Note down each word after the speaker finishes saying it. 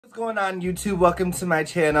What's going on, YouTube? Welcome to my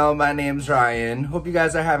channel. My name's Ryan. Hope you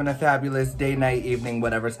guys are having a fabulous day, night, evening,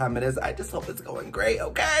 whatever time it is. I just hope it's going great,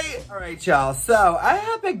 okay? All right, y'all. So I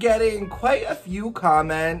have been getting quite a few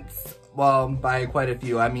comments. Well, by quite a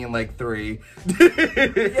few, I mean like 3.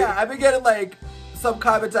 Yeah, I've been getting like some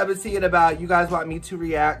comments I've been seeing about you guys want me to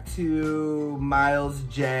react to Miles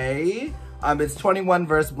J. It's 21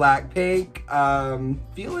 versus BLACKPINK.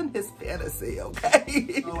 Feeling his fantasy,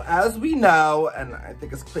 okay? So as we know, and I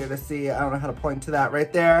think it's clear to see, I don't know how to point to that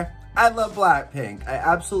right there. I love BLACKPINK. I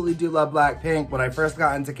absolutely do love BLACKPINK. When I first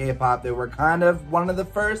got into K-pop, they were kind of one of the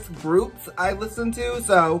first groups I listened to,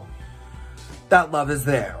 so that love is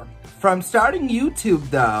there. From starting YouTube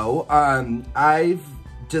though, I've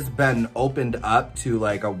just been opened up to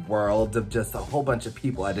like a world of just a whole bunch of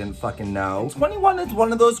people I didn't fucking know. 21 is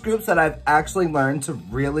one of those groups that I've actually learned to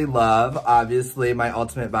really love. Obviously, my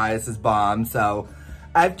ultimate bias is Bomb, so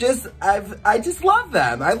I just love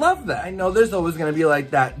them. I love them. I know there's always gonna be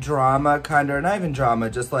like that drama kind of, not even drama,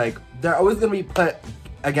 just like they're always gonna be put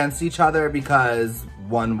against each other because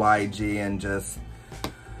one YG and just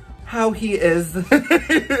how he is.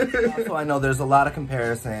 Also, I know there's a lot of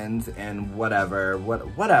comparisons and whatever, but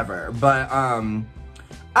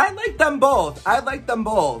I like them both. I like them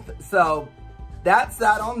both. So that's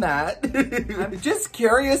that on that. I'm just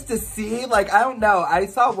curious to see, like, I don't know. I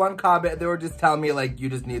saw one comment, they were just telling me like, you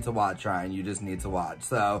just need to watch, Ryan. You just need to watch.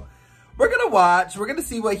 So we're gonna watch. We're gonna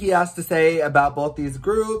see what he has to say about both these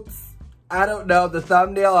groups. I don't know, the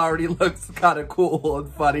thumbnail already looks kind of cool and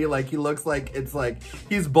funny. Like, he looks like it's like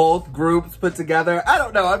he's both groups put together. I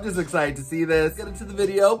don't know, I'm just excited to see this. Get into the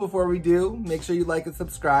video. Before we do, make sure you like and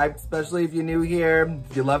subscribe, especially if you're new here,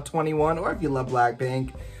 if you love 21 or if you love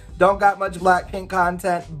BLACKPINK. Don't got much BLACKPINK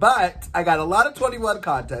content, but I got a lot of 21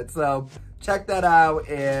 content, so check that out.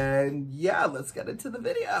 And yeah, let's get into the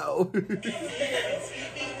video.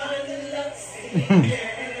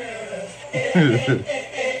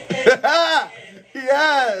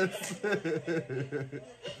 Yes! Aren't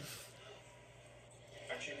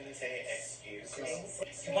you gonna say excuse me?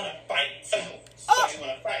 You wanna fight? Oh. You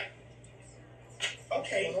wanna fight?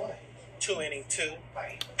 Okay. 2 inning 2.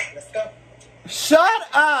 Fight. Let's go. Shut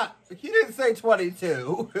up! He didn't say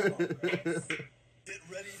 22. Get ready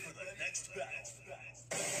for the next battle.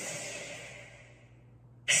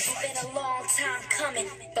 It's been a long time coming,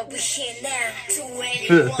 but we're here now.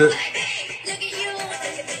 281. Look at you, look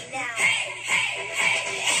at me now.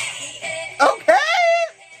 Okay!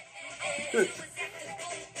 You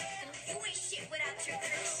ain't shit without your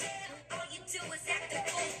girl. All you do is act a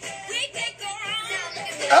fool. We can't go wrong. Now look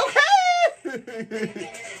at me. Okay!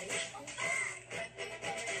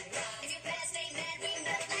 If your past ain't mad, we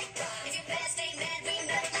not like God. If your past ain't mad, we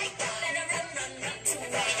not like God. Better run,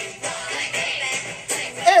 281.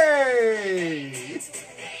 Hey!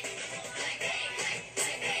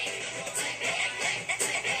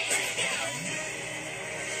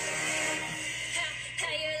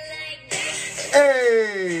 Hey!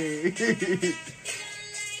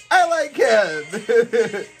 I like him!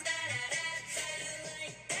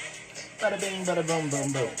 Bada bing, bada boom,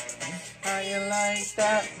 boom, boom. How you like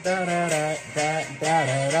that? Da da da da da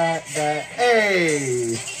da da da.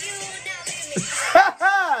 Hey!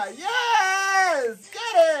 Yes!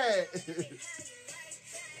 Get it!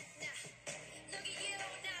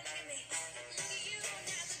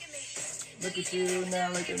 Look at you, now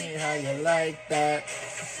look at me, how you like that?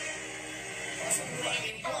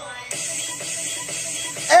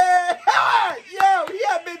 Hey! Yo, he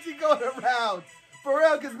had Mitzi going around. For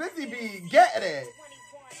real, because Mitzi be getting it.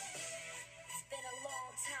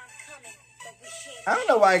 I don't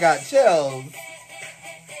know why I got chills.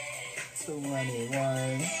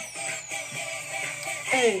 21.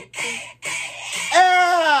 Hey.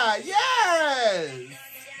 Ah, yes!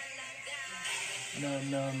 No,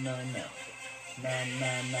 no, no, no. No,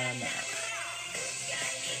 no, no, no.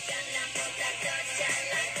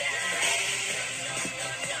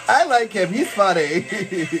 I like him. He's funny.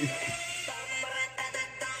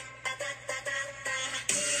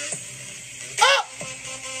 Oh!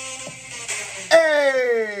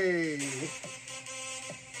 Hey!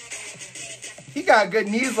 He got good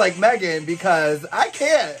knees like Megan because I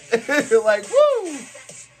can't. Like, woo!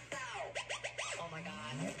 Oh my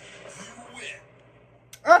god.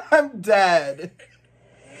 I'm dead.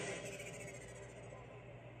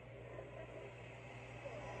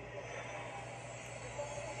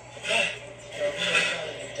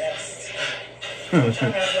 Have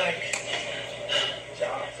like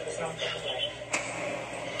jobs or something.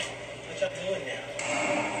 What y'all doing now?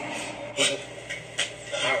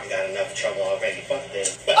 I already got enough trouble already. Fuck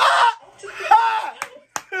this. Ah! Ah!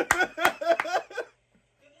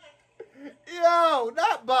 No,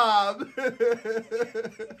 not Bob. Okay,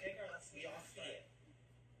 girls, we all see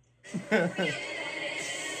it.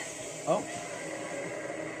 Oh.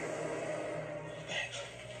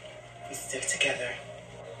 We stick together.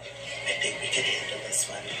 I think we can handle this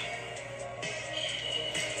one.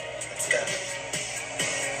 Let's go.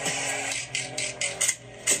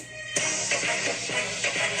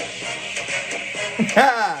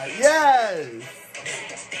 Yes.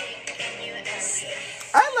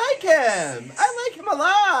 I like him. I like him a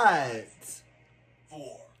lot.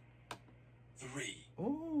 4, 3.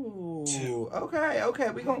 Ooh. 2. Okay, okay.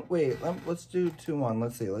 We gon' wait. Let's do 2-1.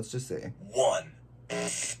 Let's see. Let's just see. 1.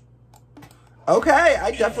 Okay,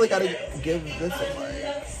 I definitely gotta give this a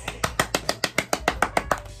like.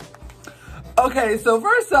 Okay, so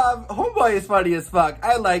first off, homeboy is funny as fuck.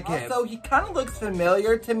 I like him. So he kind of looks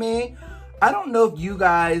familiar to me. I don't know if you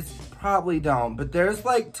guys probably don't, but there's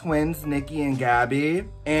like twins, Nikki and Gabby.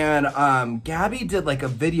 And Gabby did like a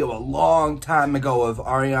video a long time ago of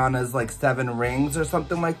Ariana's like 7 rings or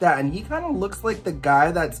something like that. And he kind of looks like the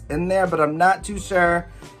guy that's in there, but I'm not too sure.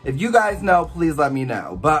 If you guys know, please let me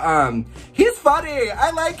know. But he's funny.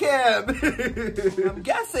 I like him. I'm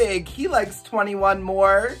guessing he likes 21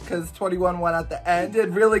 more because 21 won at the end. He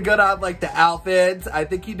did really good on like the outfits. I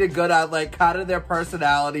think he did good on like kind of their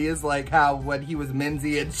personalities, like how when he was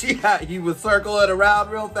Minzy and he was circling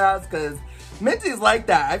around real fast because Minzy's like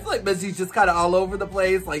that. I feel like Minzy's just kind of all over the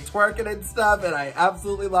place, like twerking and stuff, and I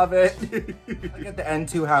absolutely love it. Like at the end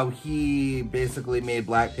too, how he basically made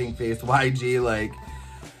BLACKPINK face YG, like,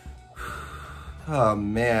 oh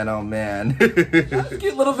man, oh man. That's a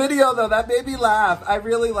cute little video though, that made me laugh. I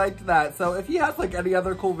really liked that. So if he has like any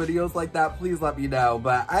other cool videos like that, please let me know.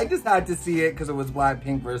 But I just had to see it because it was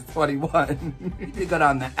BLACKPINK versus 21. He did good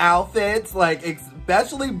on the outfits, like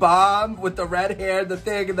especially Bomb with the red hair, the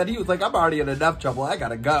thing, and then he was like, I'm already in enough trouble, I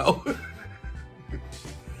gotta go.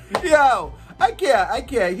 Yo, I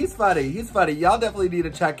can't. He's funny. Y'all definitely need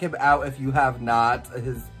to check him out if you have not.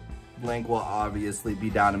 His link will obviously be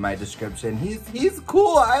down in my description. He's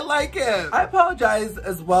cool. I like him. I apologize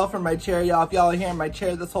as well for my chair, y'all, if y'all are hearing my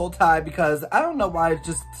chair this whole time, because I don't know why it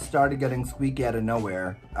just started getting squeaky out of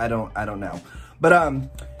nowhere. I don't know. But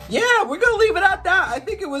yeah, we're gonna leave it at that. I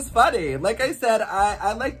think it was funny. Like I said,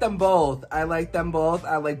 I like them both. I like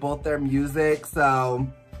both their music, so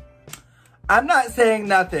I'm not saying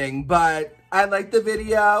nothing, but I like the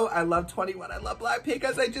video. I love 21. I love BLACKPINK,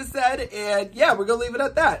 as I just said. And yeah, we're gonna leave it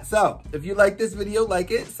at that. So if you like this video, like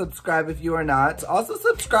it, subscribe if you are not. Also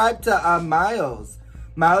subscribe to Miles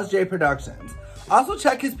J Productions. Also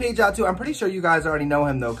check his page out too. I'm pretty sure you guys already know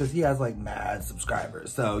him though, because he has like mad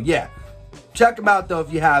subscribers. So yeah, check him out though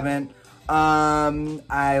if you haven't.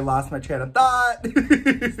 I lost my train of thought.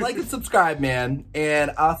 Like and subscribe, man.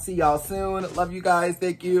 And I'll see y'all soon. Love you guys.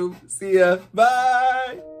 Thank you. See ya.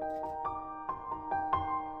 Bye.